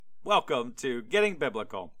Welcome to Getting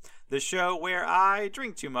Biblical, the show where I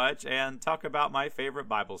drink too much and talk about my favorite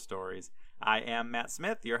Bible stories. I am Matt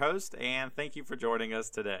Smith, your host, and thank you for joining us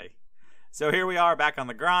today. So here we are back on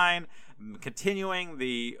the grind, continuing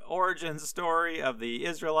the origin story of the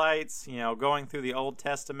Israelites, going through the Old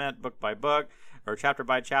Testament book by book or chapter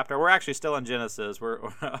by chapter. We're actually still in Genesis. We're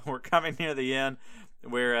coming near the end.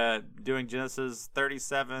 We're doing Genesis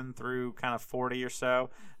 37 through kind of 40 or so,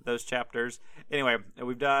 those chapters. Anyway,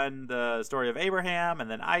 we've done the story of Abraham and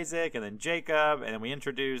then Isaac and then Jacob, and then we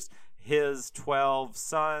introduced his 12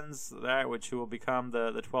 sons, who will become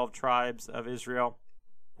the 12 tribes of Israel.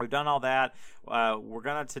 We've done all that. We're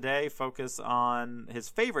going to today focus on his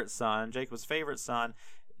favorite son, Jacob's favorite son,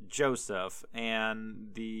 Joseph, and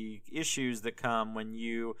the issues that come when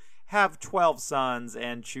you have 12 sons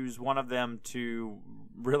and choose one of them to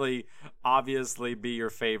really obviously be your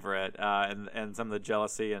favorite, and some of the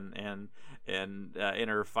jealousy and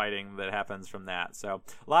inner fighting that happens from that. So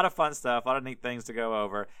a lot of fun stuff, a lot of neat things to go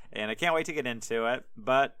over, and I can't wait to get into it.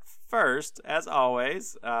 But first, as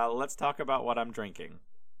always, let's talk about what I'm drinking.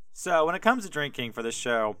 So when it comes to drinking for this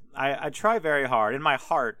show, I try very hard. In my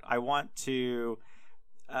heart, I want to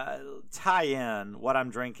tie in what I'm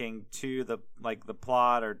drinking to the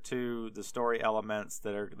plot or to the story elements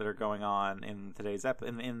that are going on in today's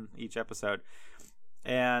in each episode,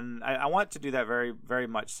 and I want to do that very, very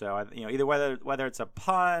much so. Either whether it's a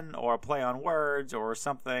pun or a play on words or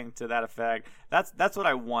something to that effect. That's what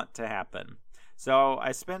I want to happen. So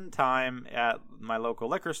I spend time at my local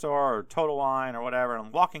liquor store or Total Wine or whatever, and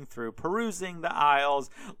I'm walking through, perusing the aisles,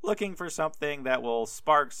 looking for something that will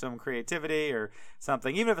spark some creativity or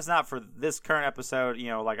something. Even if it's not for this current episode,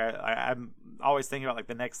 I'm always thinking about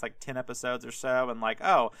the next 10 episodes or so,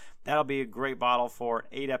 and that'll be a great bottle for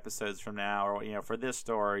 8 episodes from now, or for this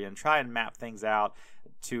story, and try and map things out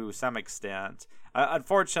to some extent.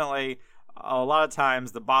 Unfortunately, a lot of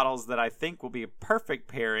times the bottles that I think will be a perfect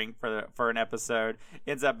pairing for an episode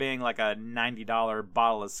ends up being like a $90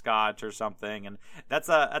 bottle of scotch or something, and that's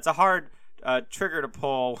a hard trigger to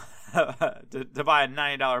pull to buy a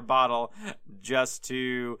 $90 bottle just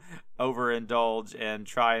to overindulge and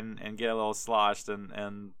try and get a little sloshed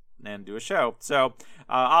and do a show. So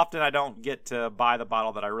often I don't get to buy the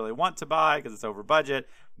bottle that I really want to buy because it's over budget,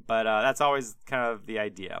 but that's always kind of the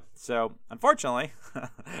idea. So unfortunately,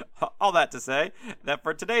 all that to say that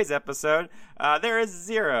for today's episode, there is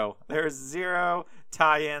zero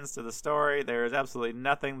tie-ins to the story. There is absolutely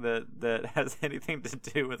nothing that has anything to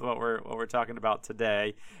do with what we're talking about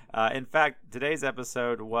today. In fact, today's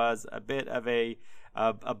episode was a bit of a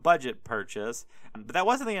budget purchase, but that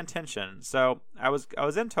wasn't the intention. So I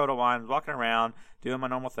was in Total Wine, walking around doing my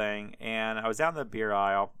normal thing, and I was down the beer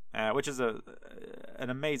aisle, which is an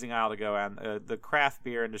amazing aisle to go on. The craft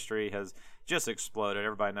beer industry has just exploded.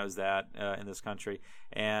 Everybody knows that in this country,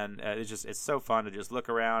 and it's so fun to just look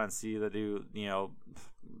around and see the new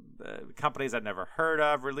companies I've never heard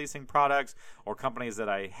of releasing products, or companies that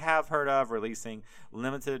I have heard of releasing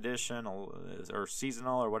limited edition or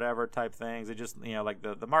seasonal or whatever type things. It just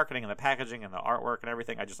the marketing and the packaging and the artwork and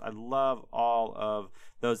everything. I love all of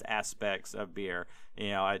those aspects of beer.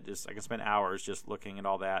 I can spend hours just looking at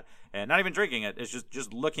all that and not even drinking it. It's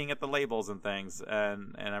just looking at the labels and things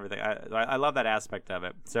and everything. I love that aspect of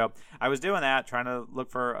it. So I was doing that, trying to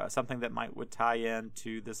look for something that would tie in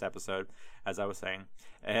to this episode, as I was saying,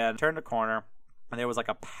 and turned a corner, and there was a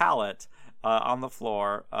pallet on the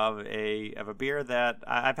floor of a beer that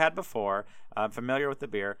I've had before. I'm familiar with the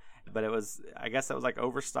beer, but I guess it was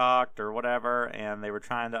overstocked or whatever, and they were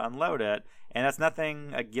trying to unload it. And that's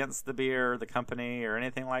nothing against the beer, the company, or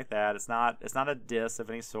anything like that. It's not a diss of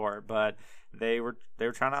any sort, but they were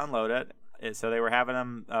trying to unload it. So they were having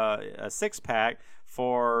them a 6-pack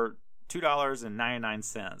for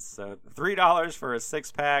 $2.99. So $3 for a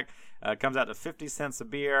 6-pack comes out to 50 cents a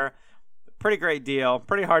beer. Pretty great deal.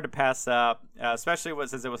 Pretty hard to pass up, especially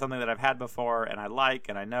since it was something that I've had before and I like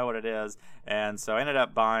and I know what it is. And so I ended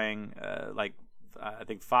up buying I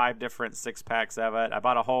think 5 different 6-packs of it. I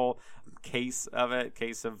bought a whole case of it,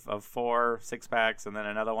 of 4 6-packs, and then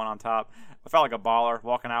another one on top. I felt like a baller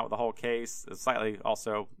walking out with a whole case. It's slightly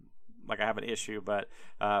also like I have an issue, but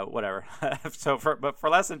whatever. So for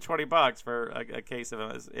less than $20 for a case of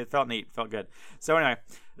it, it felt neat, felt good. So anyway,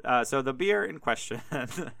 so the beer in question,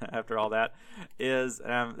 after all that, is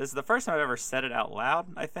this is the first time I've ever said it out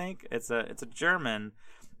loud. I think it's a German.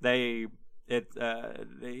 They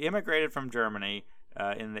immigrated from Germany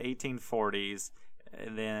in the 1840s,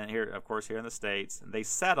 and then here in the States, they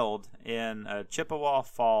settled in Chippewa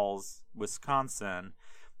Falls, Wisconsin.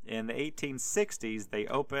 in the 1860s, they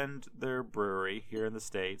opened their brewery here in the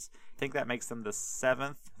States. I think that makes them the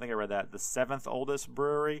seventh. I think I read that the seventh oldest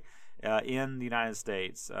brewery in the United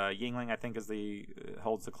States. Yuengling, I think,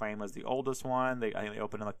 holds the claim as the oldest one. I think they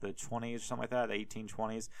opened in like the 20s or something like that, the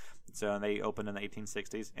 1820s. So they opened in the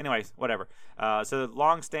 1860s. Anyways, whatever. So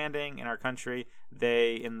long-standing in our country.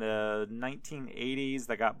 In the 1980s,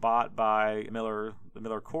 they got bought by the Miller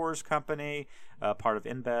Coors Company, part of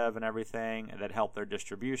InBev and everything, that helped their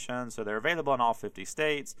distribution. So they're available in all 50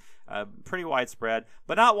 states, pretty widespread,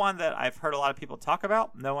 but not one that I've heard a lot of people talk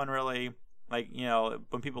about. No one really,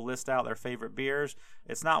 when people list out their favorite beers,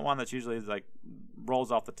 it's not one that's usually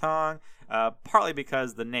rolls off the tongue, partly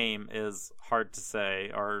because the name is hard to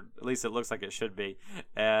say, or at least it looks like it should be.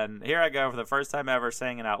 And here I go for the first time ever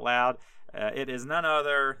saying it out loud. It is none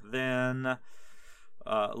other than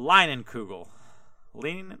Leinenkugel.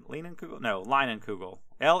 Leinenkugel? No, Leinenkugel.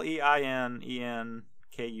 Leinenkugel.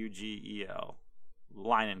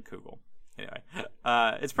 Leinenkugel. Anyway,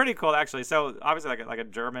 it's pretty cool actually. So obviously like a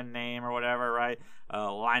German name or whatever, right?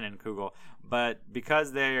 Leinenkugel. But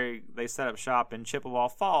because they set up shop in Chippewa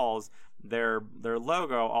Falls, their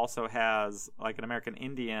logo also has like an American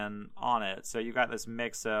Indian on it. So you got this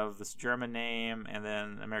mix of this German name and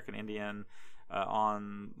then American Indian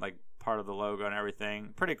on like part of the logo and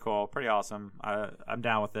everything. Pretty cool, pretty awesome. I'm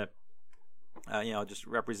down with it. Just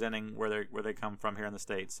representing where they come from here in the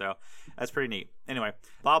States. So that's pretty neat. Anyway,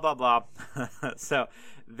 blah blah blah. So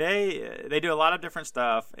they do a lot of different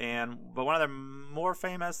stuff, but one of their more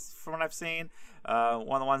famous, from what I've seen,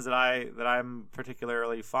 one of the ones that I'm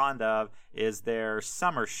particularly fond of is their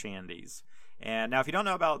summer shandies. And now, if you don't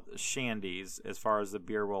know about shandies as far as the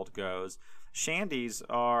beer world goes, shandies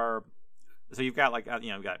are. So you've got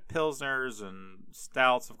you've got pilsners and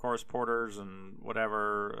stouts, of course, porters and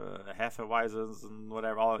whatever, Hefeweizens and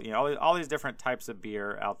whatever, all these different types of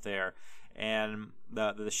beer out there. And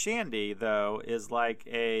the shandy though is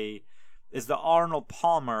the Arnold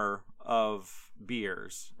Palmer of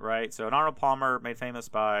beers, right? So an Arnold Palmer, made famous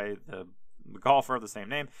by the golfer of the same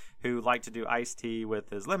name, who liked to do iced tea with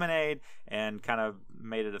his lemonade and kind of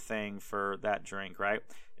made it a thing for that drink, right?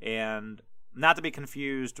 And not to be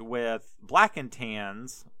confused with Black and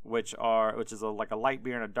Tans, which is like a light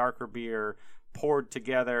beer and a darker beer poured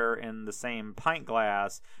together in the same pint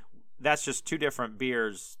glass. That's just two different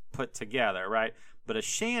beers put together, right? But a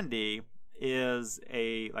shandy is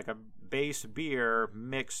a base beer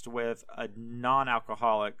mixed with a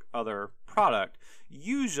non-alcoholic other product,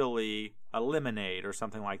 usually a lemonade or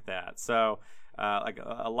something like that. So like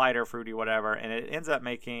a lighter, fruity, whatever, and it ends up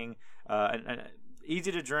making an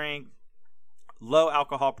easy to drink, low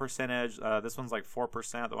alcohol percentage. This one's like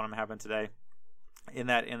 4%, the one I'm having today, in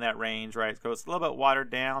that range, right? So it's a little bit watered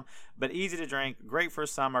down, but easy to drink, great for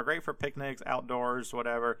summer, great for picnics, outdoors,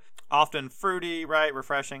 whatever. Often fruity, right?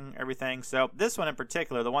 Refreshing, everything. So this one in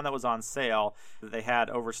particular, the one that was on sale that they had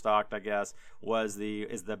overstocked, I guess, is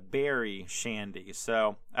the berry shandy.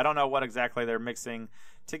 So I don't know what exactly they're mixing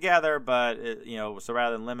together, but so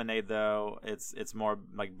rather than lemonade though, it's more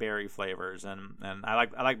like berry flavors, and I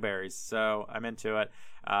like berries, so I'm into it.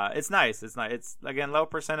 It's nice. It's again low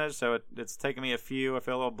percentage, so it's taken me a few. I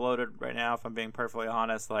feel a little bloated right now, if I'm being perfectly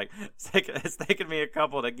honest. Like it's taken me a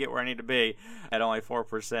couple to get where I need to be at only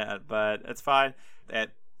 4%, but it's fine.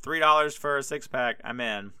 At $3 for a 6-pack, I'm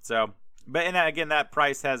in. So. But and again, that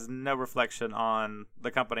price has no reflection on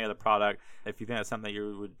the company or the product. If you think that's something that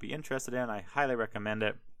you would be interested in, I highly recommend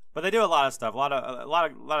it. But they do a lot of stuff, a lot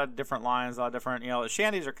of different lines, a lot of different.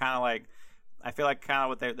 Shandies are kind of like, I feel like kind of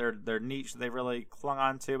what their niche they really clung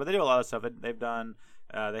on to. But they do a lot of stuff. They've done.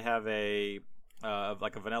 They have a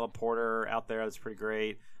vanilla porter out there that's pretty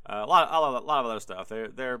great. A lot of other stuff.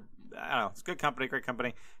 They're I don't know. It's a good company, great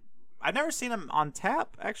company. I've never seen them on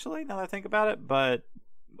tap actually. Now that I think about it, but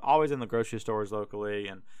always in the grocery stores locally.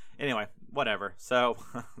 And anyway, whatever. So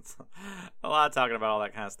a lot of talking about all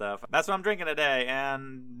that kind of stuff. That's what I'm drinking today,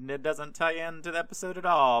 and it doesn't tie into the episode at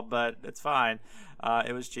all, but it's fine.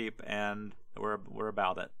 It was cheap, and we're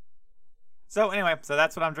about it. So anyway, so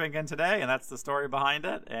that's what I'm drinking today, and that's the story behind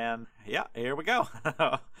it. And yeah, here we go.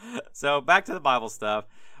 So back to the Bible stuff.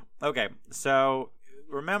 Okay, so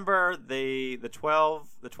remember the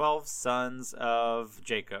 12 sons of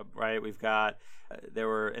Jacob, right? We've got there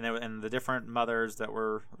were the different mothers that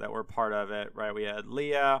were part of it, right? We had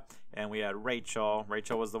Leah and we had Rachel.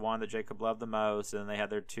 Rachel was the one that Jacob loved the most, and they had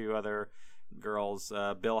their two other girls,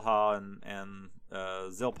 Bilhah and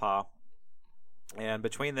Zilpah. And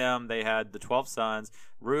between them, they had the 12 sons: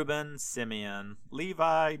 Reuben, Simeon,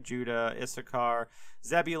 Levi, Judah, Issachar,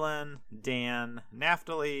 Zebulun, Dan,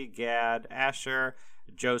 Naphtali, Gad, Asher,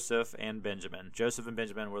 Joseph and Benjamin. Joseph and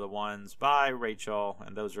Benjamin were the ones by Rachel,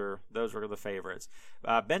 and those were the favorites.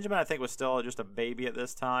 Benjamin, I think, was still just a baby at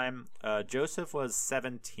this time. Joseph was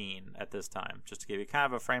 17 at this time, just to give you kind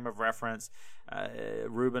of a frame of reference.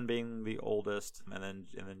 Reuben being the oldest, and then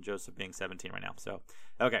Joseph being 17 right now. So,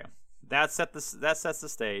 okay, that sets the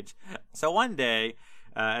stage. So one day,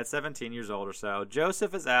 at 17 years old or so,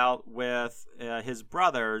 Joseph is out with his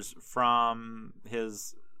brothers from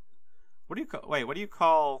his. What do you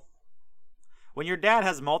call when your dad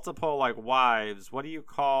has multiple like wives? What do you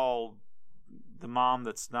call the mom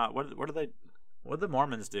that's not? What do the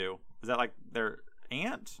Mormons do? Is that like their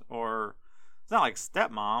aunt, or it's not like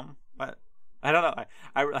stepmom? But I don't know.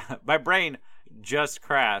 I my brain just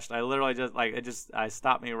crashed. I literally I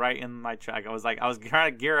stopped me right in my track. I was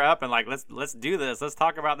trying to gear up and like let's do this. Let's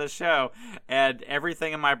talk about this show, and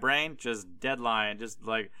everything in my brain just deadline, just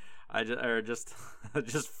like.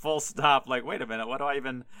 Just full stop. Like, wait a minute. What do I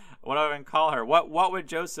even call her? What would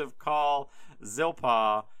Joseph call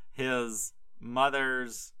Zilpah, his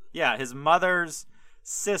mother's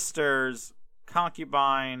sister's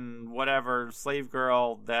concubine, whatever, slave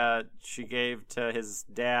girl that she gave to his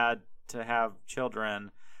dad to have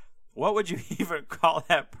children? What would you even call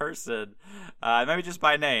that person? Maybe just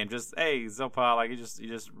by name. Just, hey, Zilpah. Like, you just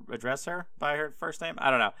address her by her first name. I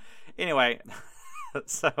don't know. Anyway.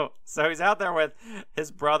 So he's out there with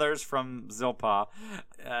his brothers from Zilpah.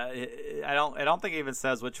 I don't think he even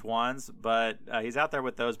says which ones, but he's out there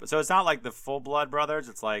with those. So it's not like the full blood brothers.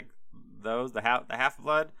 It's like those the half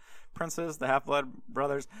blood princes, the half blood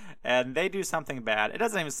brothers, and they do something bad. It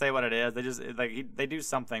doesn't even say what it is. They just they do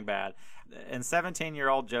something bad. And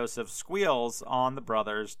 17-year-old Joseph squeals on the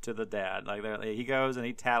brothers to the dad. Like he goes and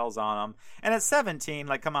he tattles on them. And at 17,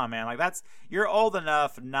 like, come on, man, like you're old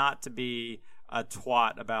enough not to be a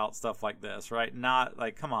twat about stuff like this, right? Not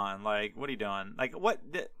like, come on, like, what are you doing? Like,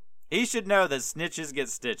 he should know that snitches get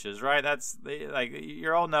stitches, right? That's like,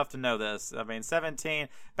 you're old enough to know this. I mean, 17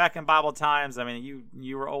 back in Bible times. I mean,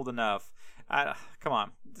 you were old enough. Come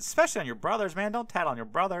on, especially on your brothers, man. Don't tat on your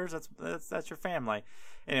brothers. That's your family.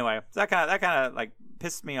 Anyway, that kind of like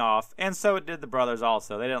pissed me off, and so it did the brothers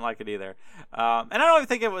also. They didn't like it either, and I don't even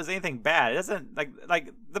think it was anything bad. It doesn't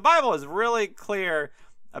like the Bible is really clear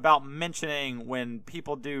about mentioning when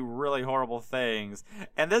people do really horrible things,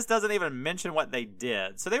 and this doesn't even mention what they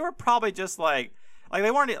did. So they were probably just like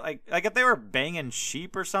they weren't like if they were banging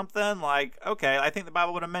sheep or something, like, okay, I think the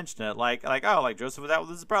Bible would have mentioned it, like Joseph was out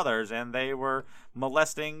with his brothers and they were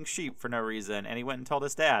molesting sheep for no reason, and he went and told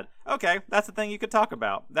his dad. Okay, that's the thing you could talk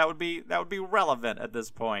about. That would be relevant at this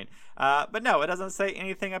point. But no, it doesn't say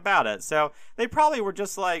anything about it. So they probably were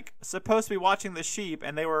just like supposed to be watching the sheep,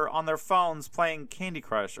 and they were on their phones playing Candy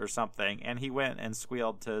Crush or something, and he went and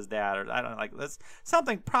squealed to his dad, or I don't know, like that's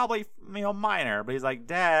something probably minor. But he's like,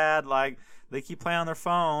 Dad, like, they keep playing on their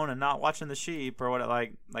phone and not watching the sheep, or what,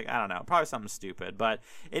 like I don't know, probably something stupid. But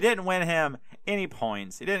it didn't win him any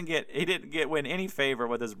points. He didn't win any favor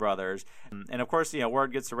with his brothers. And of course,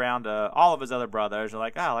 word gets around to all of his other brothers. They're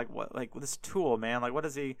like, like this tool, man, like, why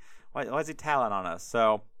is he talent on us?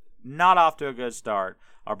 So not off to a good start,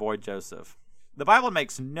 our boy Joseph. The Bible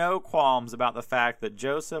makes no qualms about the fact that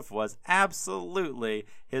Joseph was absolutely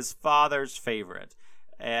his father's favorite.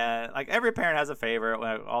 And like every parent has a favorite,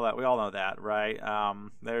 all that, we all know that, right?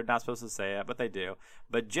 They're not supposed to say it, but they do.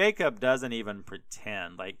 But Jacob doesn't even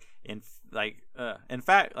pretend. In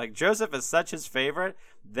fact, like, Joseph is such his favorite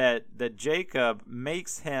that Jacob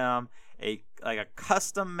makes him a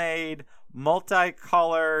custom made,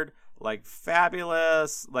 multicolored, like,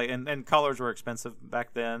 fabulous, like, and colors were expensive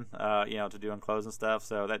back then, to do on clothes and stuff.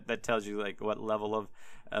 So that tells you like what level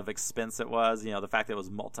of expense it was, the fact that it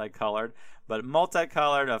was multicolored, but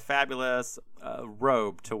multicolored, a fabulous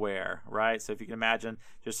robe to wear, right? So if you can imagine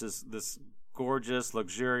just this gorgeous,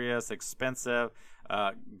 luxurious, expensive,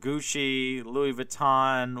 Gucci, Louis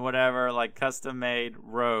Vuitton, whatever, like, custom made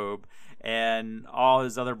robe, and all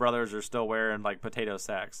his other brothers are still wearing like potato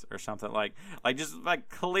sacks or something, like just like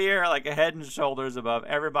clear, like a head and shoulders above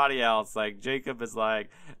everybody else. Like, Jacob is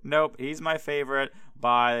like, nope, he's my favorite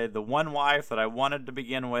by the one wife that I wanted to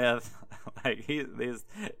begin with. Like,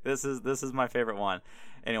 this is my favorite one.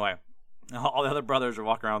 Anyway, all the other brothers are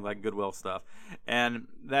walking around with like Goodwill stuff, and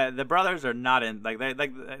the brothers are not in, like, it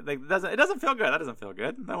doesn't feel good. That doesn't feel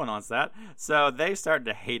good. No one wants that. So they start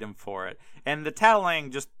to hate him for it, and the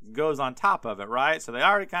tattling just goes on top of it, right? So they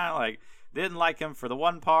already kind of like didn't like him for the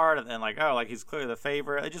one part, and then like, oh, like, he's clearly the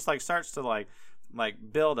favorite. It just like starts to like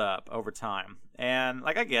build up over time, and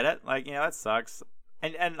like, I get it, like, that sucks,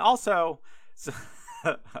 and also so.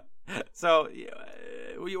 So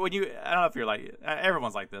when I don't know if you're like,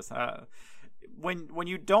 everyone's like this. when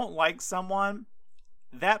you don't like someone,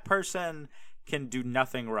 that person can do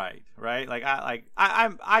nothing right. Like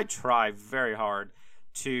I try very hard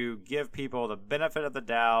to give people the benefit of the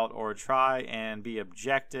doubt, or try and be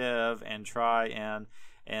objective, and try and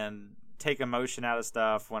take emotion out of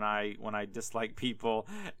stuff when I dislike people.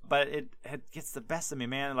 But it gets the best of me,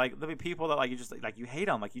 man. Like, there'll be people that like you just like you hate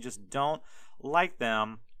them, like you just don't like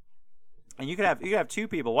them. And you could have two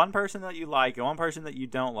people, one person that you like and one person that you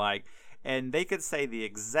don't like, and they could say the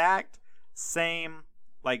exact same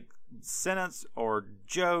like sentence or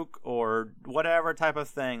joke or whatever type of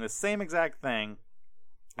thing, the same exact thing.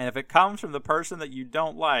 And if it comes from the person that you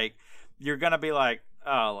don't like, you're gonna be like,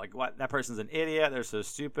 oh, like, what? That person's an idiot. They're so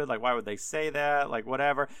stupid. Like, why would they say that? Like,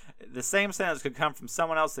 whatever. The same sentence could come from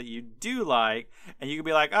someone else that you do like, and you could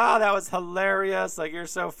be like, oh, that was hilarious. Like, you're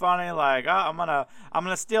so funny. Like, oh, I'm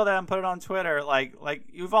gonna steal that and put it on Twitter. Like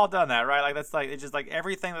you've all done that, right? Like, that's like, it's just like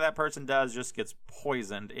everything that person does just gets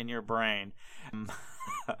poisoned in your brain.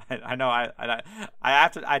 I know.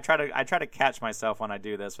 I try to catch myself when I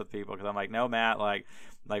do this with people, because I'm like, no, Matt, like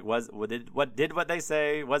what did what they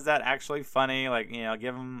say, was that actually funny? Like,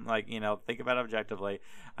 give them, like, think about it objectively.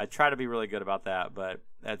 I try to be really good about that, but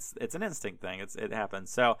it's an instinct thing. It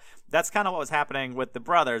happens. So that's kind of what was happening with the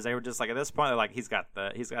brothers. They were just like, at this point, they're like, he's got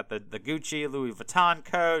the Gucci Louis Vuitton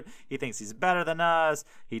coat. He thinks he's better than us.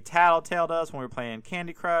 He tattletaled us when we were playing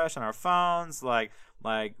Candy Crush on our phones. Like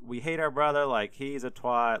we hate our brother. Like, he's a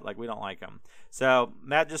twat. Like, we don't like him. So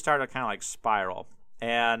that just started to kind of like spiral,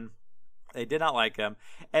 and they did not like him.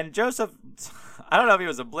 And Joseph, I don't know if he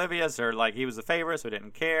was oblivious or like he was a favorite, so he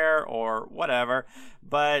didn't care or whatever,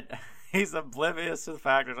 but he's oblivious to the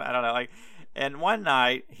factors. I don't know. Like, and one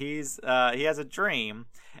night he has a dream,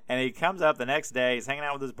 and he comes up the next day. He's hanging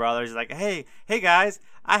out with his brothers. He's like, hey guys,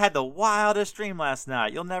 I had the wildest dream last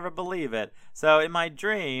night. You'll never believe it. So in my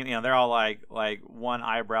dream, they're all like one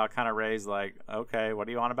eyebrow kind of raised, like, okay, what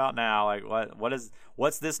are you on about now? Like,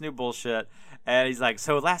 what's this new bullshit? And he's like,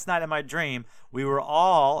 so last night in my dream, we were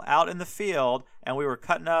all out in the field, and we were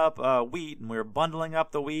cutting up wheat, and we were bundling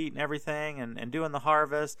up the wheat and everything, and doing the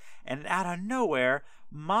harvest. And out of nowhere,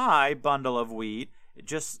 my bundle of wheat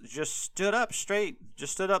just stood up straight,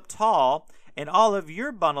 just stood up tall, and all of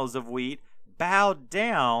your bundles of wheat bowed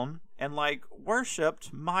down and like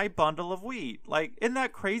worshipped my bundle of wheat. Like, isn't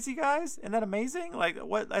that crazy, guys? Isn't that amazing? Like,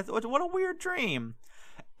 what a weird dream.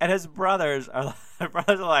 And his brothers are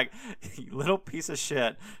like, you little piece of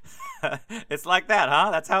shit. It's like that, huh?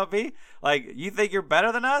 That's how it be? Like, you think you're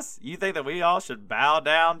better than us? You think that we all should bow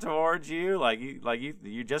down towards you? Like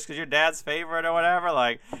you just because you're dad's favorite or whatever?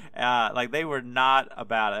 Like they were not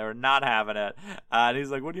about it. They were not having it. And he's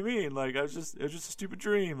like, what do you mean? Like, it was just a stupid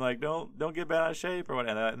dream. Like, don't get bent out of shape or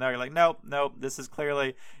whatever. And they're like, nope. This is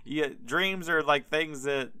clearly, dreams are like things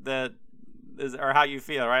that or how you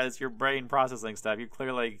feel, right? It's your brain processing stuff. You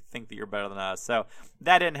clearly think that you're better than us. So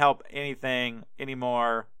that didn't help anything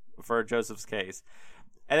anymore for Joseph's case.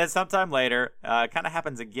 And then sometime later, it kind of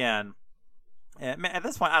happens again. And at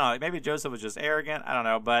this point, I don't know, maybe Joseph was just arrogant. I don't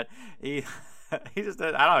know, but he just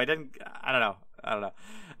did. I don't know. He didn't. I don't know.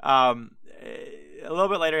 A little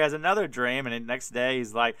bit later, he has another dream, and the next day,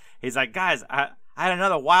 he's like, guys, I had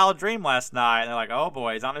another wild dream last night. And they're like, oh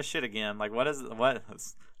boy, he's on his shit again. Like, what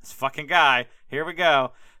this fucking guy? Here we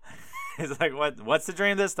go. He's like, what's the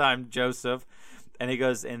dream this time, Joseph? And he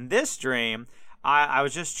goes, in this dream, I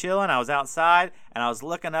was just chilling. I was outside, and I was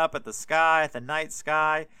looking up at the sky, at the night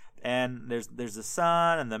sky, and there's the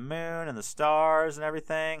sun and the moon and the stars and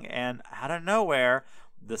everything. And out of nowhere,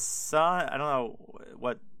 the sun, I don't know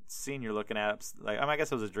what scene you're looking at. Like, I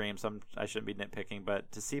guess it was a dream, so I shouldn't be nitpicking.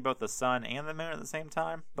 But to see both the sun and the moon at the same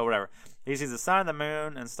time, but whatever. He sees the sun, the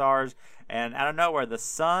moon, and stars, and out of nowhere, the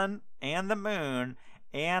sun and the moon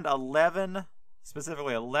and 11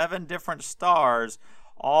 different stars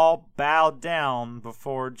all bowed down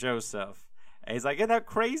before Joseph. And he's like, isn't that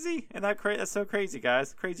crazy? That's so crazy,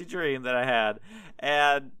 guys. Crazy dream that I had.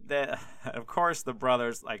 And of course, the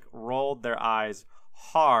brothers like rolled their eyes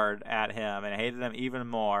hard at him and hated him even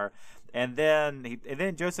more. And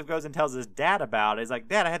then Joseph goes and tells his dad about it. He's like,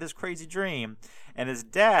 Dad, I had this crazy dream. And his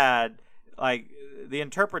dad, like, the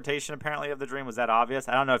interpretation apparently of the dream was that obvious.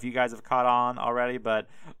 I don't know if you guys have caught on already, but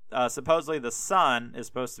supposedly the sun is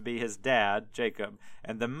supposed to be his dad, Jacob,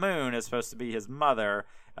 and the moon is supposed to be his mother,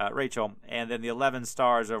 Rachel, and then the 11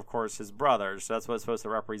 stars are, of course, his brothers. So that's what it's supposed to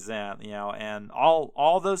represent, and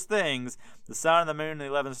all those things, the sun and the moon and the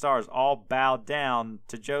 11 stars, all bowed down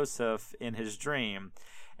to Joseph in his dream.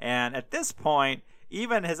 And at this point,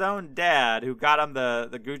 even his own dad, who got him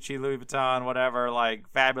the Gucci, Louis Vuitton, whatever, like,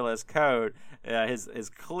 fabulous coat, his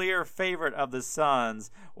clear favorite of the sons,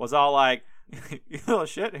 was all like, You little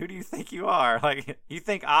shit, who do you think you are? Like, you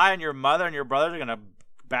think I and your mother and your brothers are gonna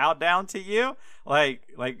bow down to you? Like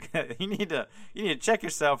you need to check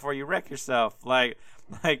yourself before you wreck yourself. Like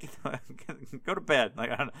go to bed.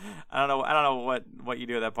 Like, I don't know what you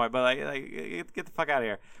do at that point, but like get the fuck out of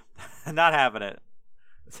here. Not having it.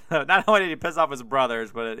 So not only did he piss off his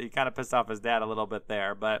brothers, but he kind of pissed off his dad a little bit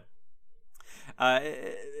there. But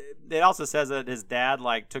it also says that his dad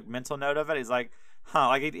like took mental note of it. He's like, huh,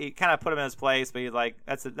 like he kind of put him in his place, but he's like,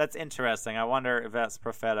 that's interesting. I wonder if that's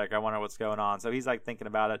prophetic. I wonder what's going on. So he's like thinking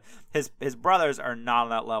about it. His brothers are not on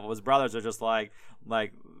that level. His brothers are just like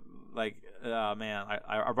oh man,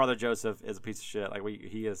 our brother Joseph is a piece of shit. Like we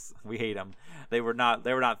hate him. They were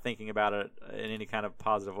not thinking about it in any kind of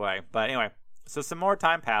positive way. But anyway, so some more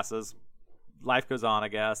time passes. Life goes on, I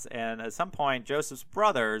guess, and at some point, Joseph's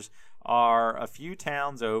brothers are a few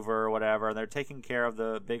towns over or whatever, and they're taking care of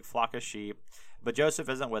the big flock of sheep, but Joseph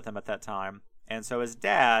isn't with them at that time. And so his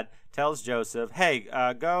dad tells Joseph, hey,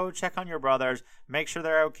 go check on your brothers, make sure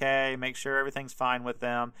they're okay, make sure everything's fine with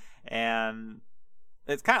them. And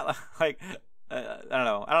it's kind of like, I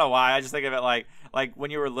don't know why, I just think of it like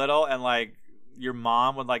when you were little and like your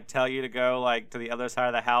mom would like tell you to go like to the other side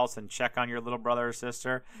of the house and check on your little brother or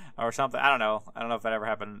sister or something. I don't know if that ever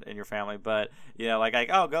happened in your family, but you know, like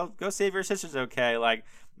oh, go see if your sister's okay. Like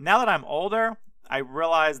now that I'm older, I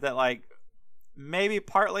realize that like maybe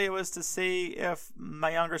partly it was to see if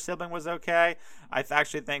my younger sibling was okay. I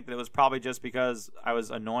actually think that it was probably just because I was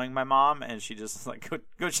annoying my mom and she just like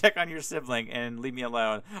go check on your sibling and leave me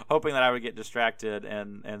alone, hoping that I would get distracted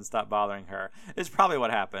and stop bothering her. It's probably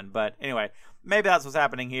what happened. But anyway, maybe that's what's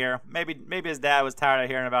happening here. Maybe his dad was tired of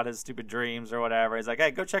hearing about his stupid dreams or whatever. He's like,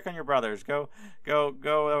 hey, go check on your brothers. Go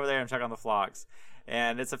over there and check on the flocks.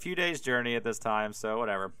 And it's a few days journey at this time, so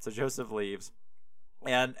whatever. So Joseph leaves.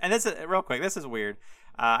 And this is real quick. This is weird.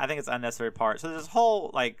 I think it's an unnecessary part. So there's this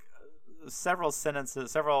whole like several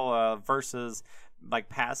verses like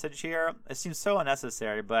passage here. It seems so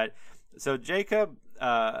unnecessary, but so Jacob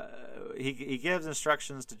he gives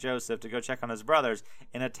instructions to Joseph to go check on his brothers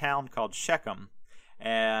in a town called Shechem,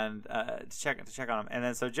 and to check on them. And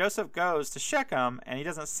then so Joseph goes to Shechem and he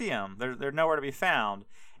doesn't see them. They're nowhere to be found.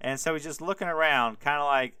 And so he's just looking around, kind of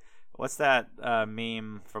like. What's that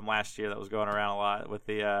meme from last year that was going around a lot with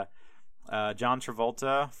the John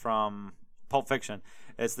Travolta from Pulp Fiction?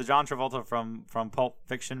 It's the John Travolta from Pulp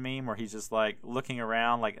Fiction meme where he's just like looking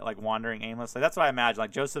around, like wandering aimlessly. That's what I imagine.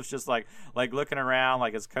 Like Joseph's just like looking around,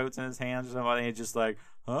 like his coat's in his hands or something. And he's just like,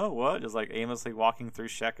 oh, what? Just like aimlessly walking through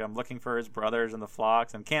Shechem, looking for his brothers and the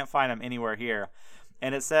flocks, and can't find them anywhere here.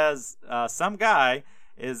 And it says some guy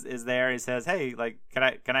is there. He says, hey, like,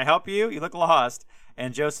 can I help you? You look lost.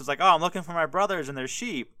 And Joseph's like, oh, I'm looking for my brothers and their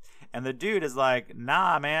sheep. And the dude is like,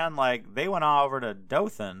 nah, man, like, they went all over to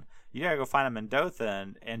Dothan. You gotta go find them in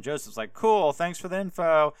Dothan. And Joseph's like, cool, thanks for the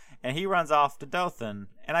info. And he runs off to Dothan.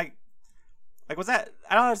 And I don't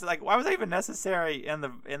know, like, why was that even necessary in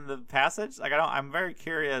the passage? Like, I'm very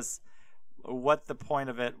curious what the point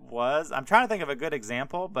of it was. I'm trying to think of a good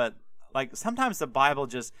example, but, like, sometimes the Bible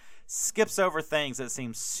just skips over things that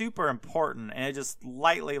seem super important, and it just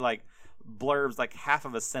lightly, like, blurbs like half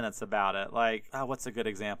of a sentence about it. Like, oh, what's a good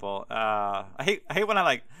example? I hate when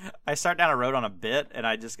I start down a road on a bit and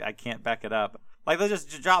I can't back it up. Like, they'll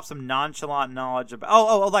just drop some nonchalant knowledge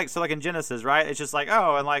about like in Genesis, right? It's just like,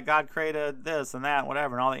 oh, and like God created this and that and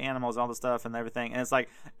whatever and all the animals, all the stuff and everything, and it's like,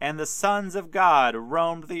 and the sons of God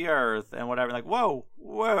roamed the earth and whatever. Like, whoa,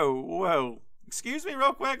 excuse me,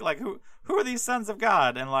 real quick. Like, who are these sons of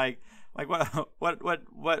God? And like what? Like,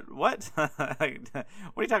 what are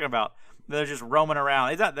you talking about? They're just roaming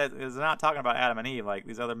around. It's not talking about Adam and Eve, like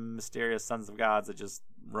these other mysterious sons of gods that just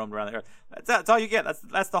roamed around the earth. That's all you get.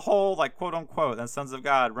 That's the whole, like, quote unquote, and sons of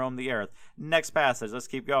God roam the earth. Next passage. Let's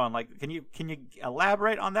keep going. Like, can you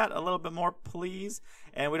elaborate on that a little bit more, please?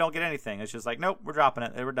 And we don't get anything. It's just like, nope, we're dropping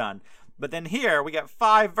it. We're done. But then here we get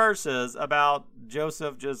 5 verses about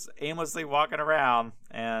Joseph just aimlessly walking around,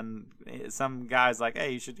 and some guy's like,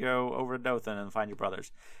 hey, you should go over to Dothan and find your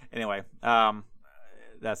brothers. Anyway,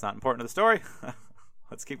 that's not important to the story.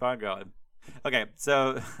 Let's keep on going. Okay,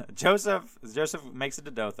 so Joseph makes it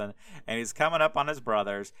to Dothan, and he's coming up on his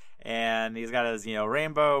brothers, and he's got his,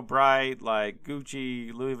 rainbow bright, like,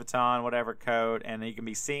 Gucci, Louis Vuitton, whatever coat, and he can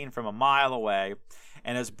be seen from a mile away.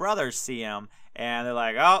 And his brothers see him, and they're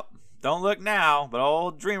like, oh, don't look now, but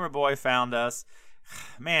old Dreamer Boy found us.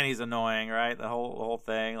 Man, he's annoying, right? The whole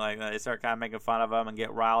thing. Like, they start kind of making fun of him and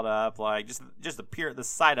get riled up. Like, just the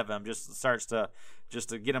sight of him just starts to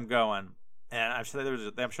get him going. And I'm sure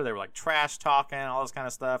they were like trash talking, all this kind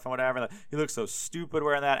of stuff and whatever. Like, he looks so stupid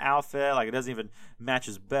wearing that outfit. Like it doesn't even match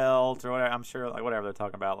his belt or whatever. I'm sure like whatever they're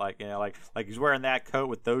talking about. Like like he's wearing that coat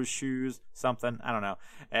with those shoes, something. I don't know.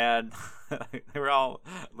 And they were all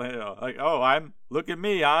like, oh, look at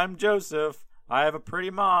me, I'm Joseph. I have a pretty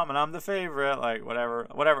mom and I'm the favorite. Like whatever.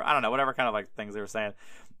 I don't know. Whatever kind of like things they were saying.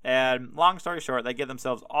 And long story short, they get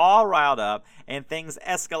themselves all riled up, and things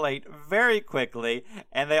escalate very quickly.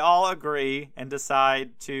 And they all agree and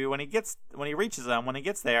decide to, when he gets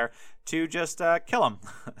there, to just kill him,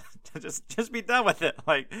 to just be done with it.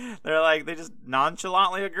 Like they just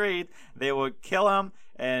nonchalantly agreed they would kill him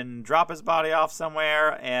and drop his body off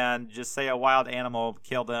somewhere, and just say a wild animal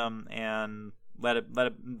killed him, and let it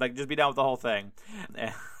like just be done with the whole thing.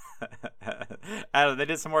 I don't know, they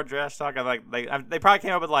did some more trash talk. They probably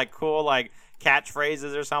came up with like cool like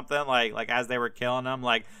catchphrases or something like as they were killing them,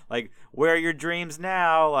 like where are your dreams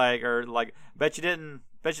now, like, or like bet you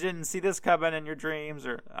didn't see this coming in your dreams,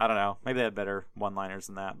 or I don't know, maybe they had better one-liners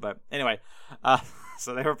than that. But anyway,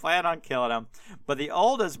 so they were planning on killing him, but the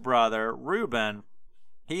oldest brother, Reuben,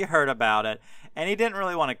 he heard about it, and he didn't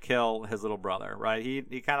really want to kill his little brother, right?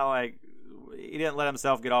 He kind of like, he didn't let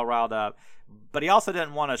himself get all riled up, but he also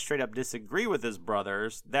didn't want to straight up disagree with his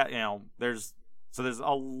brothers. That, there's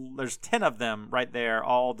 10 of them right there,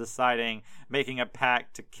 all deciding, making a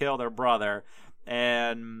pact to kill their brother,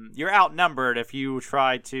 and you're outnumbered if you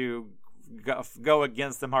try to go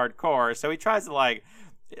against them hardcore. So he tries to like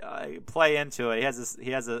play into it.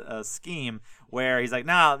 He has a scheme where he's like,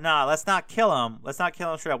 no, let's not kill him. Let's not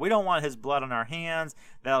kill him straight up. We don't want his blood on our hands.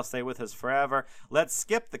 That'll stay with us forever. Let's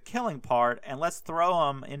skip the killing part and let's throw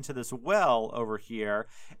him into this well over here,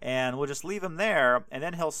 and we'll just leave him there, and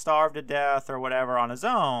then he'll starve to death or whatever on his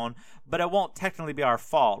own, but it won't technically be our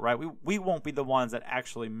fault, right? We won't be the ones that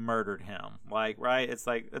actually murdered him. Like, right? It's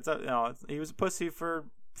like, he was a pussy for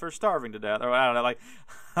starving to death, or I don't know, like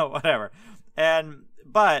whatever.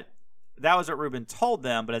 But that was what Reuben told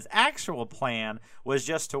them, but his actual plan was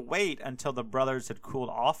just to wait until the brothers had cooled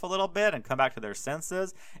off a little bit and come back to their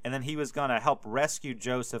senses, and then he was going to help rescue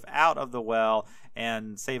Joseph out of the well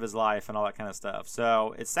and save his life and all that kind of stuff.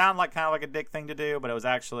 So it sounded like kind of like a dick thing to do, but it was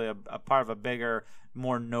actually a part of a bigger,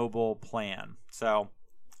 more noble plan. So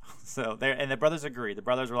the brothers agreed. The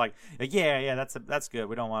brothers were like, yeah, that's good.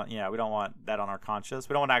 We don't want that on our conscience.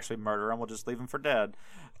 We don't want to actually murder him. We'll just leave him for dead.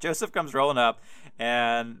 Joseph comes rolling up,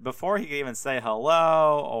 and before he can even say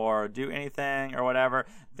hello or do anything or whatever,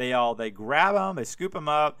 they grab him, they scoop him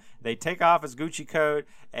up, they take off his Gucci coat,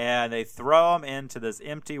 and they throw him into this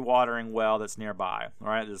empty watering well that's nearby. All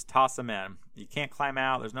right, just toss him in. You can't climb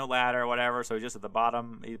out. There's no ladder or whatever, so he's just at the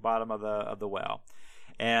bottom of the well.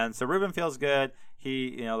 And so Reuben feels good.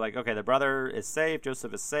 He, okay, the brother is safe.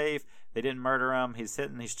 Joseph is safe. They didn't murder him. He's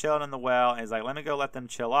chilling in the well. And he's like, let me go let them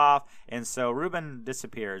chill off. And so Reuben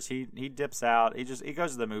disappears. He dips out. He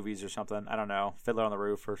goes to the movies or something. I don't know. Fiddler on the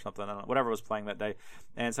Roof or something. I don't know. Whatever was playing that day.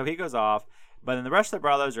 And so he goes off. But then the rest of the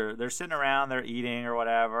brothers they're sitting around. They're eating or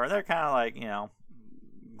whatever. They're kind of like,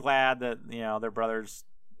 glad that, their brother's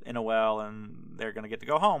in a well and they're going to get to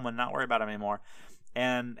go home and not worry about him anymore.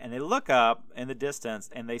 And they look up in the distance,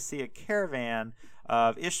 and they see a caravan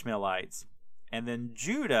of Ishmaelites. And then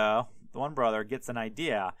Judah, the one brother, gets an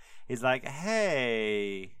idea. He's like,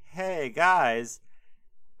 hey, guys,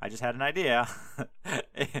 I just had an idea.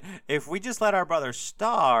 If we just let our brother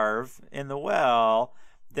starve in the well,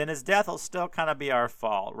 then his death will still kind of be our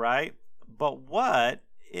fault, right? But what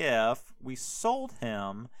if we sold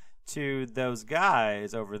him to those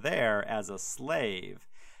guys over there as a slave?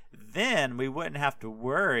 Then we wouldn't have to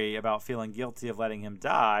worry about feeling guilty of letting him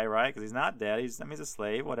die, right? Because he's not dead. He's a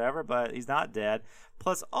slave, whatever, but he's not dead.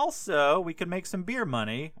 Plus, also, we could make some beer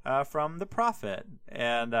money from the profit.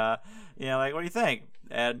 And, what do you think?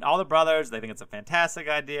 And all the brothers, they think it's a fantastic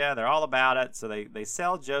idea. They're all about it. So they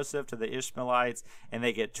sell Joseph to the Ishmaelites, and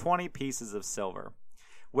they get 20 pieces of silver,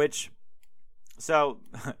 So,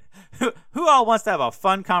 who all wants to have a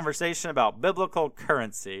fun conversation about biblical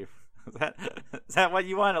currency? Is that what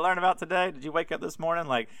you wanted to learn about today? Did you wake up this morning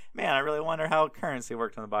like, man, I really wonder how currency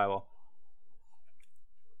worked in the Bible?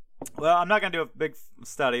 Well, I'm not going to do a big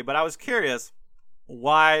study, but I was curious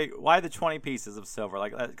why the 20 pieces of silver?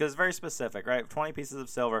 Like, because it's very specific, right? 20 pieces of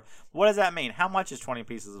silver. What does that mean? How much is 20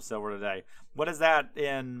 pieces of silver today? What is that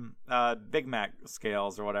in Big Mac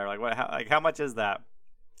scales or whatever? How much is that?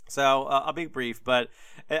 So I'll be brief, but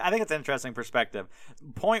I think it's an interesting perspective.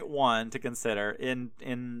 Point one to consider in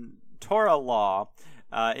Torah law,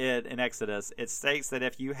 in Exodus, it states that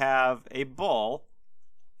if you have a bull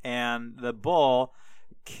and the bull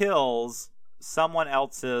kills someone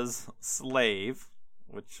else's slave,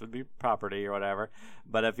 which would be property or whatever.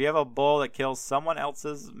 But if you have a bull that kills someone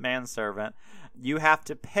else's manservant, you have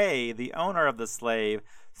to pay the owner of the slave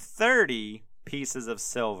 30 pieces of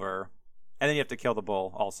silver. And then you have to kill the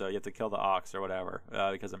bull also. You have to kill the ox or whatever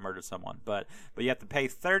because it murdered someone. But you have to pay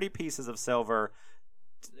 30 pieces of silver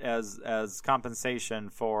as compensation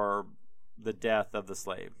for the death of the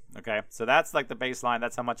slave. Okay, so that's like the baseline.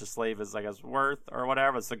 That's how much a slave is, I guess, worth or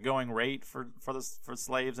whatever. It's the going rate for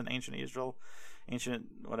slaves in ancient Israel, ancient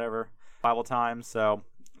whatever Bible times. So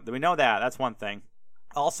we know that. That's one thing.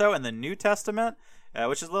 Also in the New Testament,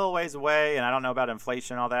 which is a little ways away, and I don't know about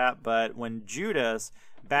inflation and all that, but when Judas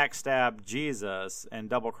backstabbed Jesus and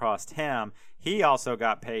double-crossed him, he also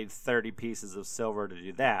got paid 30 pieces of silver to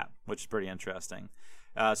do that, which is pretty interesting.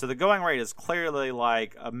 So the going rate is clearly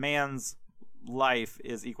like a man's life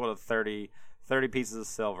is equal to 30 pieces of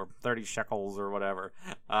silver, 30 shekels or whatever.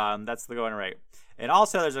 That's the going rate. And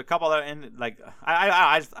also, there's a couple other,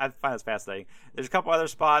 I find this fascinating. There's a couple other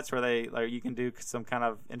spots where you can do some kind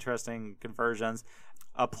of interesting conversions.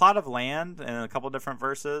 A plot of land in a couple different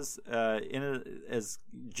verses is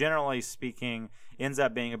generally speaking ends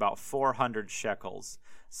up being about 400 shekels.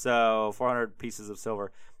 So 400 pieces of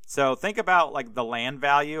silver. So think about like the land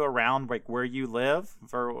value around like where you live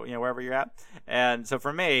for wherever you're at. And so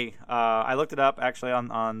for me, I looked it up actually on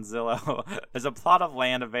Zillow. There's a plot of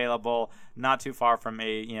land available not too far from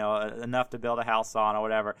me, enough to build a house on or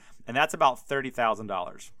whatever. And that's about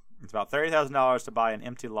 $30,000. It's about $30,000 to buy an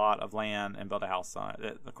empty lot of land and build a house on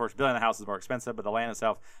it. Of course, building the house is more expensive, but the land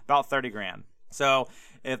itself about $30,000. So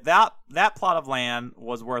if that plot of land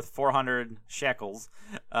was worth 400 shekels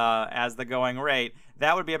as the going rate,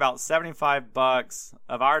 that would be about $75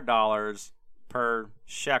 of our dollars per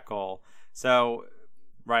shekel. So,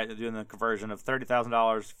 right, doing the conversion of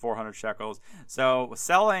 $30,000, 400 shekels. So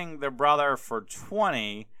selling their brother for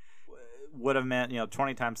 20 would have meant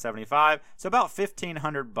 20 times 75, so about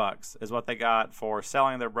 $1,500 is what they got for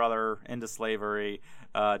selling their brother into slavery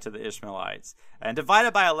to the Ishmaelites. And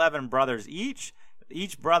divided by 11 brothers each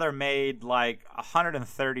brother made like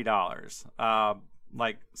 $130.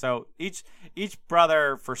 So each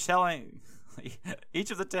brother for selling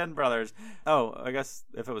each of the 10 brothers. Oh, I guess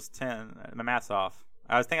if it was 10, my math's off.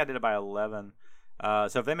 I think I did it by 11.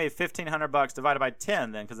 So if they made $1,500 divided by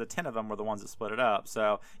 10, then because the 10 of them were the ones that split it up,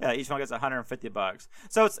 so yeah, each one gets $150.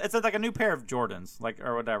 So it's like a new pair of Jordans,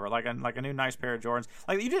 or whatever, like a new nice pair of Jordans.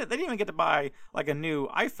 Like they didn't even get to buy like a new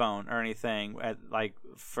iPhone or anything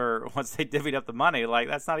for once they divvied up the money. Like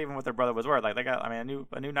that's not even what their brother was worth. Like they got a new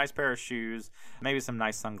nice pair of shoes, maybe some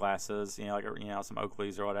nice sunglasses, some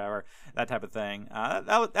Oakleys or whatever, that type of thing. That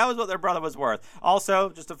was what their brother was worth.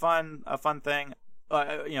 Also, just a fun thing.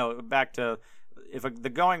 Back to. If the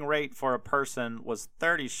going rate for a person was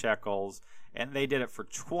 30 shekels and they did it for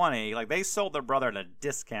 20, like they sold their brother at a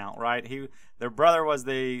discount, right? Their brother was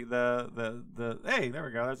the hey, there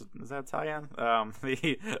we go. Is that Italian?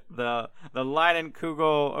 The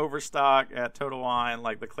Leinenkugel overstock at Total Wine,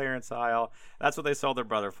 like the clearance aisle. That's what they sold their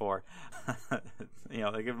brother for. They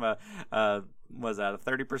give him a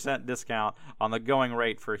 30% discount on the going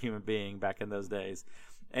rate for a human being back in those days.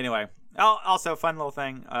 Anyway, also a fun little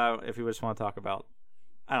thing if you just want to talk about.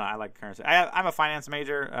 I don't know, I like currency. I'm a finance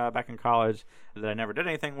major back in college that I never did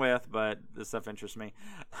anything with, but this stuff interests me.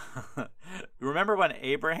 Remember when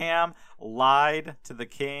Abraham lied to the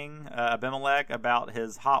king Abimelech about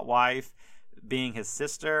his hot wife being his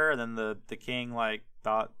sister, and then the king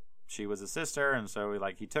thought she was his sister, and so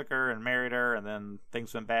he took her and married her, and then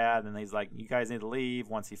things went bad, and he's like, you guys need to leave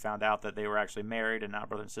once he found out that they were actually married and not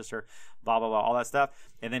brother and sister, blah blah blah, all that stuff.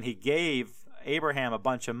 And then he gave Abraham a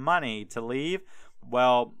bunch of money to leave.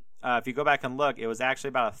 Well, if you go back and look, it was actually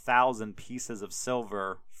about 1,000 pieces of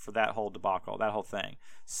silver for that whole debacle, that whole thing.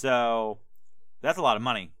 So that's a lot of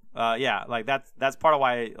money. That's part of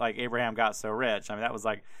why Abraham got so rich. I mean,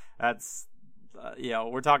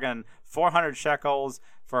 we're talking 400 shekels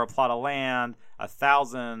for a plot of land,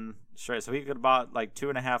 1,000 straight. So he could have bought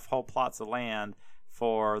 2.5 whole plots of land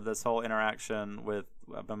for this whole interaction with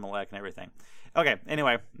Abimelech and everything. Okay,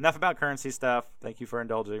 anyway, enough about currency stuff. Thank you for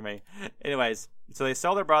indulging me. Anyways, so they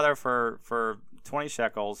sell their brother for 20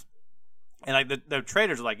 shekels, and the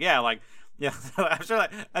traders are I'm sure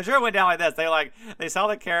it went down like this. They saw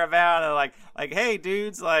the caravan and like, hey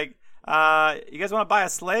dudes, you guys want to buy a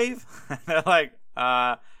slave? And they're like,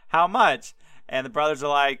 how much? And the brothers are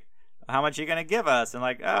like, how much are you gonna give us? And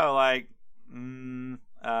the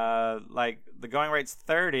going rate's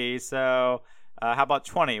 30, so how about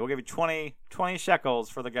 20? We'll give you 20 shekels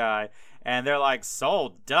for the guy. And they're like,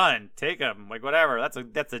 sold, done, take him, whatever.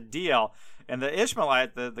 That's a deal. And the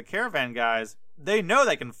Ishmaelite, the caravan guys, they know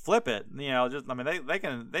they can flip it. Just I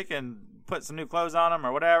mean they can put some new clothes on them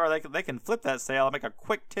or whatever. They can flip that sale and make a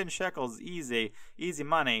quick 10 shekels easy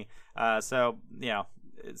money. So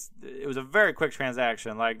it was a very quick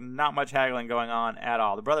transaction. Like not much haggling going on at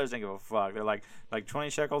all. The brothers didn't give a fuck. They're like 20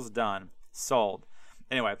 shekels done, sold.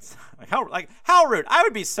 Anyway, how rude. I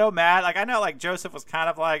would be so mad. Like I know like Joseph was kind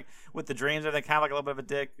of like with the dreams or they kind of like a little bit of a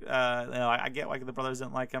dick. I get like the brothers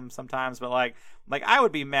didn't like him sometimes, but like I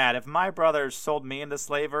would be mad if my brothers sold me into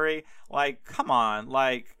slavery. Like come on,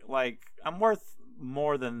 like I'm worth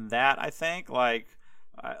more than that. I think like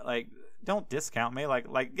don't discount me.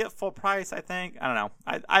 Like get full price. I think I don't know.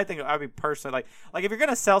 I think I'd be personally like if you're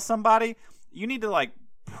gonna sell somebody, you need to like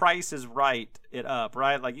price is right it up,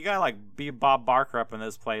 right? Like you gotta like be Bob Barker up in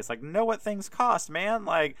this place. Like know what things cost, man.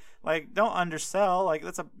 Like don't undersell. Like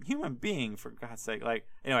that's a human being for God's sake. Like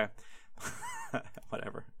anyway,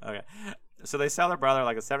 whatever. Okay, so they sell their brother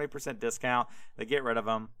like a 70% discount. They get rid of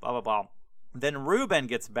him. Blah blah blah. Then Reuben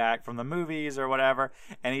gets back from the movies or whatever,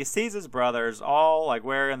 and he sees his brothers all like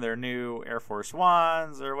wearing their new Air Force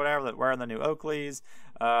Ones or whatever, wearing the new Oakleys,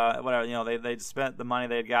 whatever. They spent the money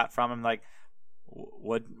they'd got from him. Like,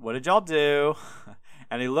 what did y'all do?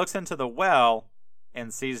 And he looks into the well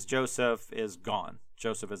and sees Joseph is gone.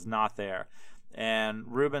 Joseph is not there. And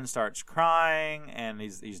Reuben starts crying, and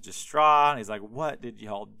he's distraught. He's like, what did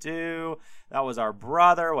y'all do? That was our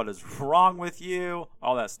brother. What is wrong with you?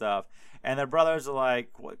 All that stuff. And their brothers are like,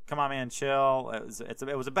 come on, man, chill.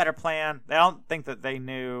 It was a better plan. They don't think that they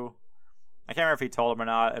knew. I can't remember if he told them or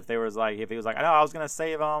not. If he was like, I know I was going to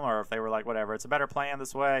save him, or if they were like, whatever. It's a better plan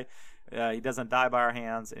this way. He doesn't die by our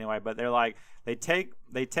hands anyway. But they're like, they take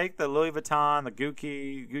the Louis Vuitton, the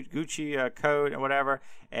Gucci coat or whatever,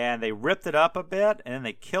 and they ripped it up a bit, and then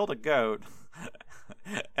they killed a goat,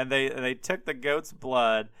 and they took the goat's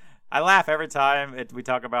blood. I laugh every time we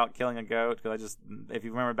talk about killing a goat because if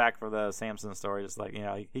you remember back for the Samson story, just like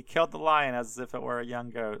he killed the lion as if it were a young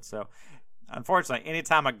goat. So unfortunately,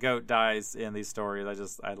 anytime a goat dies in these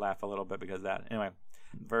stories, I laugh a little bit because of that. Anyway,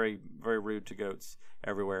 very very rude to goats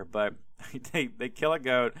everywhere. But they kill a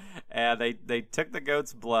goat and they took the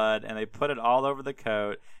goat's blood and they put it all over the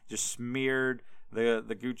coat, just smeared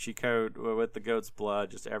the Gucci coat with the goat's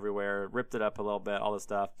blood just everywhere, ripped it up a little bit, all this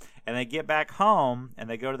stuff. And they get back home and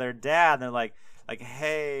they go to their dad and they're like,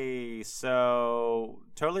 hey, so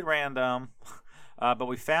totally random, but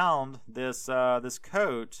we found this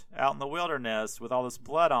coat out in the wilderness with all this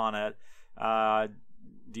blood on it.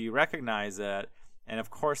 Do you recognize it? And of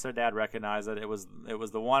course their dad recognized it. It was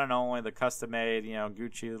the one and only, the custom made,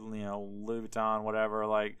 Gucci, Louis Vuitton, whatever,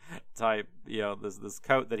 like type, this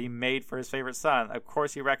coat that he made for his favorite son. Of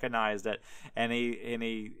course he recognized it, and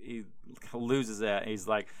he loses it. He's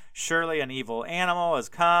like, surely an evil animal has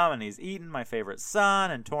come and he's eaten my favorite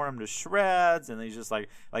son and torn him to shreds. And he's just like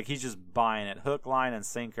he's just buying it hook, line, and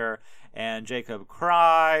sinker. And Jacob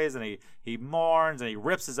cries and he mourns and he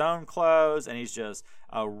rips his own clothes and he's just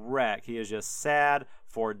a wreck. He is just sad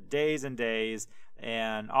for days and days.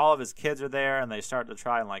 And all of his kids are there and they start to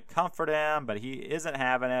try and like comfort him, but he isn't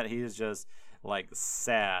having it. He's just like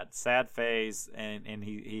sad face. And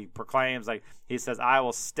he proclaims, like he says, I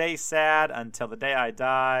will stay sad until the day I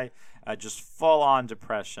die. Just full on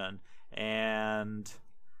depression. And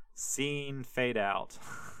scene fade out.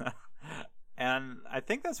 And I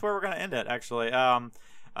think that's where we're going to end it, actually.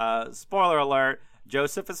 Spoiler alert,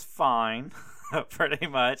 Joseph is fine, pretty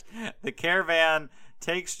much. The caravan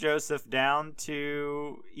takes Joseph down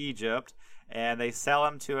to Egypt, and they sell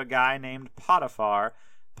him to a guy named Potiphar,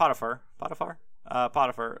 who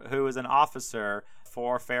is an officer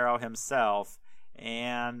for Pharaoh himself.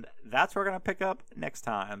 And that's where we're going to pick up next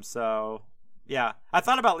time. So, yeah. I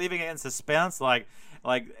thought about leaving it in suspense,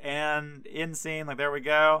 and in scene, like, there we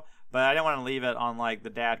go. But I didn't want to leave it on like the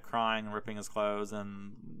dad crying and ripping his clothes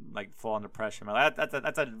and like full on depression.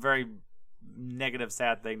 That's a very negative,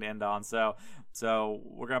 sad thing to end on. So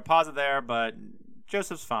we're gonna pause it there. But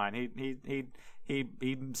Joseph's fine. He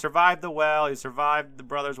survived the well. He survived the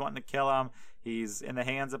brothers wanting to kill him. He's in the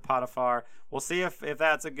hands of Potiphar. We'll see if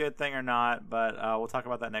that's a good thing or not. But we'll talk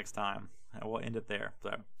about that next time. We'll end it there.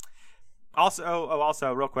 So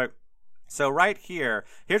also real quick. So right here,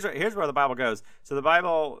 here's where the Bible goes. So the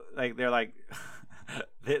Bible, like they're like,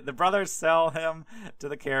 the brothers sell him to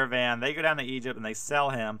the caravan. They go down to Egypt and they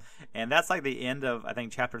sell him, and that's like the end of I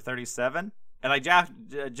think chapter 37. And like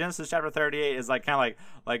Genesis chapter 38 is like kind of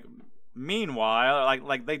like meanwhile,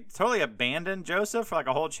 like they totally abandoned Joseph for like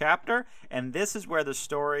a whole chapter, and this is where the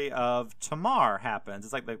story of Tamar happens.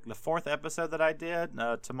 It's like the fourth episode that I did.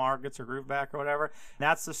 Tamar gets her groove back or whatever. And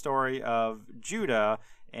that's the story of Judah.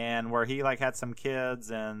 And where he like had some kids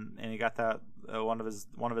and he got one of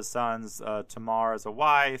his sons, Tamar, as a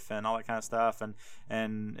wife, and all that kind of stuff.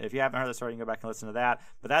 And if you haven't heard the story, you can go back and listen to that.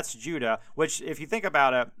 But that's Judah, which, if you think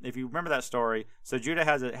about it, if you remember that story, so Judah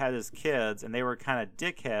had his kids, and they were kind of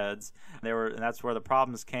dickheads. And that's where the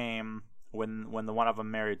problems came when the one of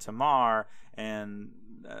them married Tamar. And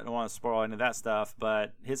I don't want to spoil any of that stuff,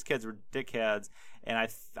 but his kids were dickheads. And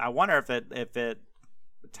I wonder if it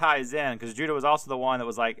ties in, because Judah was also the one that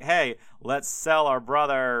was like, hey, let's sell our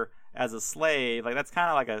brother as a slave. Like, that's kind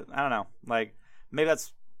of like I don't know, like maybe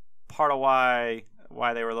that's part of why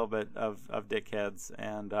they were a little bit of dickheads,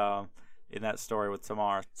 and in that story with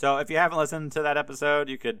Tamar. So if you haven't listened to that episode,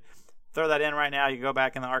 you could throw that in right now. You can go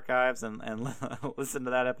back in the archives and listen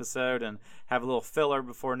to that episode and have a little filler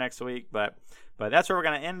before next week. But that's where we're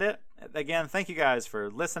going to end it. Again, thank you guys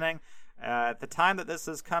for listening. At the time that this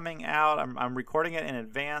is coming out, I'm recording it in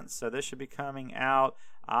advance, so this should be coming out.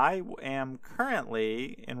 I am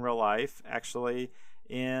currently in real life, actually,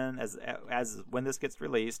 as when this gets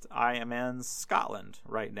released, I am in Scotland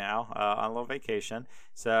right now on a little vacation.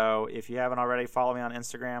 So if you haven't already, follow me on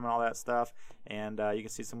Instagram and all that stuff, and you can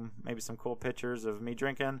see maybe some cool pictures of me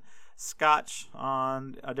drinking scotch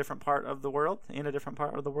in a different part of the world,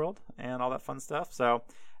 and all that fun stuff. So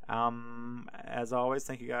as always,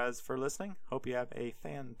 thank you guys for listening. Hope you have a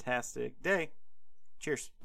fantastic day. Cheers.